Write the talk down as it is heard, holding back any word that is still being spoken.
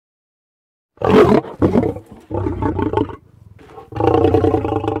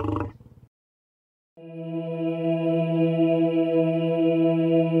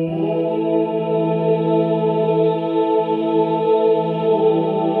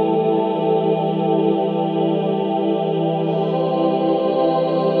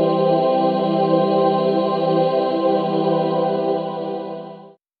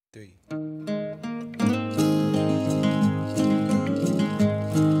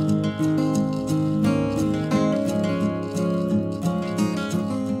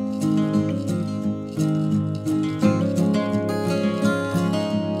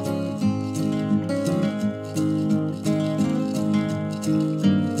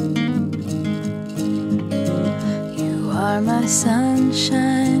My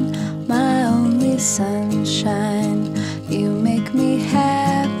sunshine, my only sunshine. You make me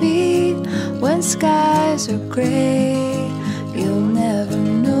happy when skies are gray. You'll never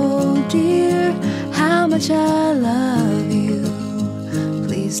know, dear, how much I love you.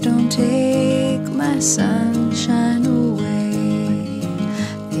 Please don't take my sunshine away.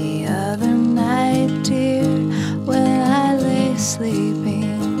 The other night, dear, when I lay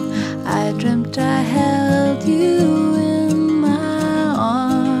sleeping, I dreamt I held you.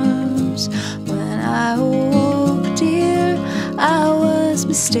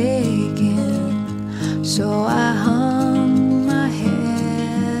 Mistaken, so I hung my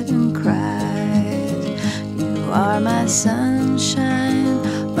head and cried. You are my sunshine,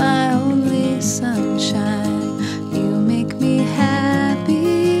 my only sunshine. You make me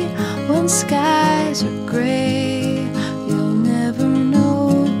happy when skies are gray. You'll never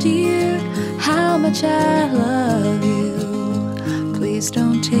know, dear, how much I love you. Please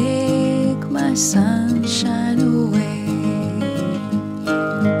don't take my sunshine away.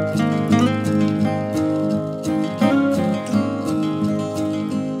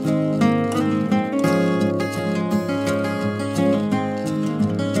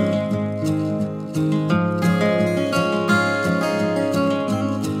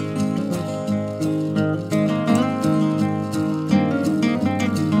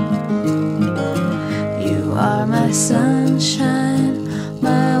 Sunshine,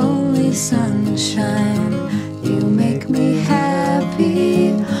 my only sunshine. You make me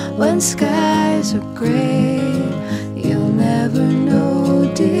happy when skies are gray. You'll never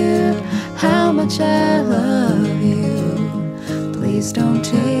know, dear, how much I love you. Please don't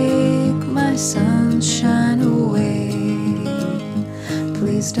take my sunshine away.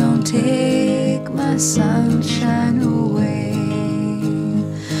 Please don't take my sunshine away.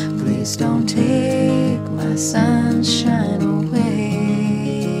 Please don't take my sunshine away.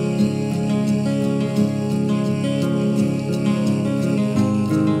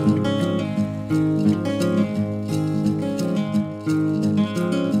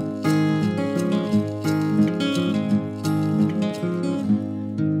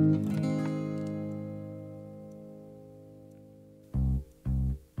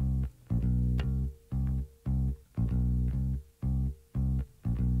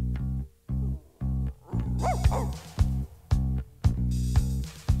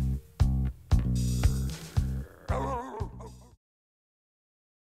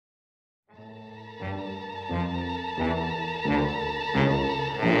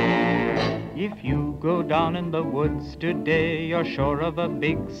 If you go down in the woods today, you're sure of a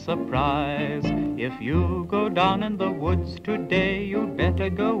big surprise. If you go down in the woods today, you'd better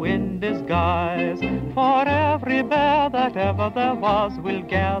go in disguise. For every bear that ever there was will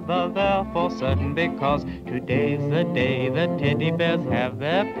gather there for certain, because today's the day the teddy bears have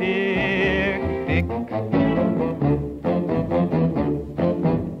their picnic.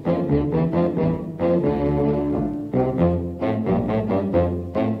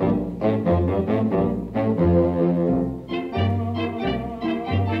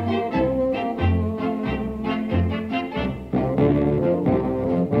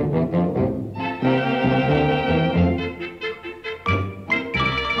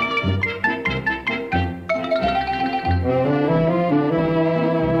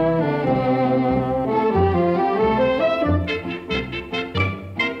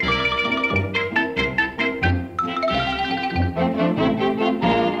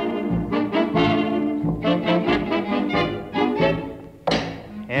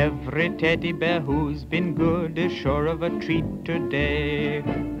 Every teddy bear who's been good is sure of a treat today.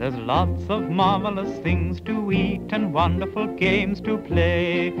 There's lots of marvelous things to eat and wonderful games to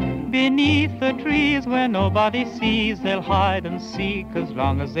play. Beneath the trees where nobody sees, they'll hide and seek as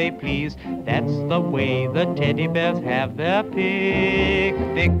long as they please. That's the way the teddy bears have their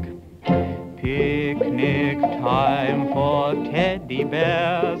picnic. picnic time for teddy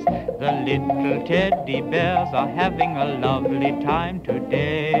bears. The little teddy bears are having a lovely time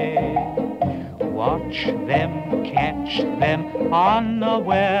today. Watch them, catch them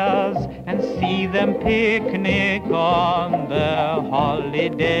unawares, and see them picnic on their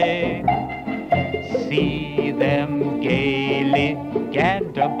holiday. See them gaily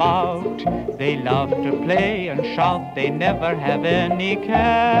gad about, they love to play and shout, they never have any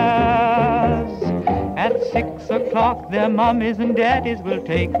cares. At 6 o'clock their mummies and daddies will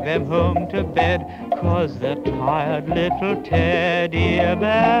take them home to bed, 'cause they're tired little teddy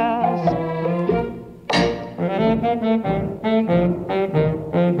bears.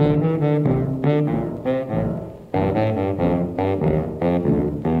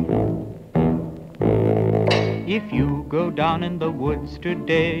 If you go down in the woods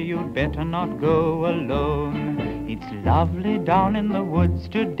today, you'd better not go alone. It's lovely down in the woods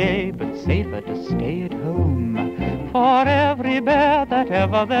today, but safer to stay at home. For every bear that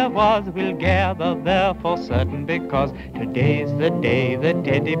ever there was will gather there for certain, because today's the day the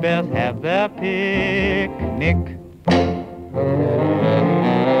teddy bears have their picnic.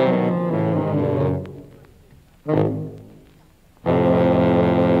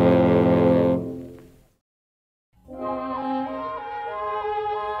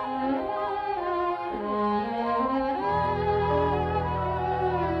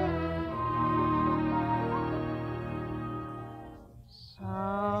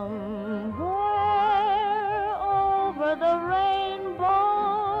 The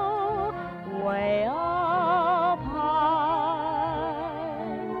rainbow, way up high,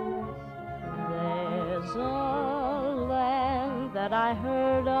 there's a land that I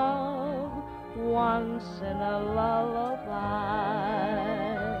heard of once in a lullaby.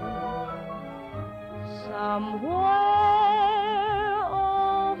 Somewhere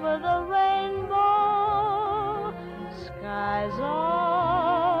over the rainbow, skies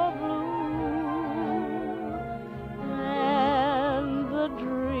are blue,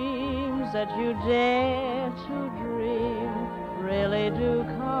 that you dare to dream really do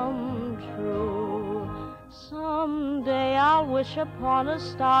come true. Someday I'll wish upon a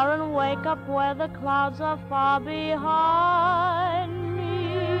star and wake up where the clouds are far behind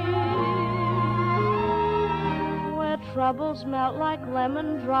me, where troubles melt like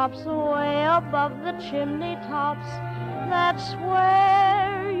lemon drops away above the chimney tops. That's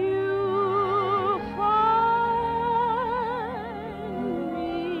where you find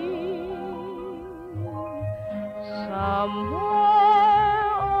me. Somewhere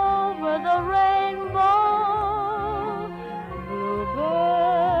over the rainbow,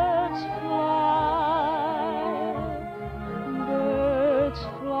 bluebirds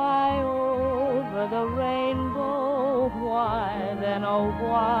fly over the rainbow. Why then, oh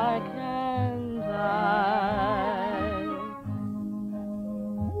why can't I?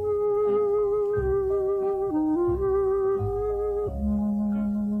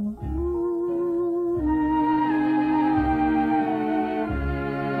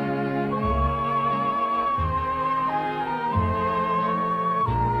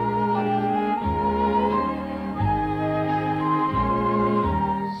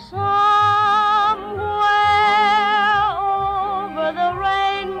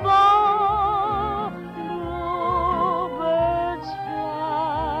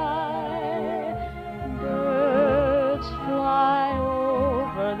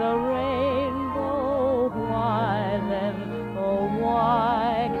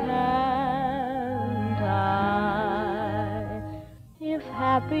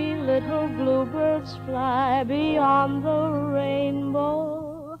 Happy little bluebirds fly beyond the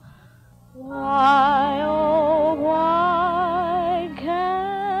rainbow. Why, oh, why?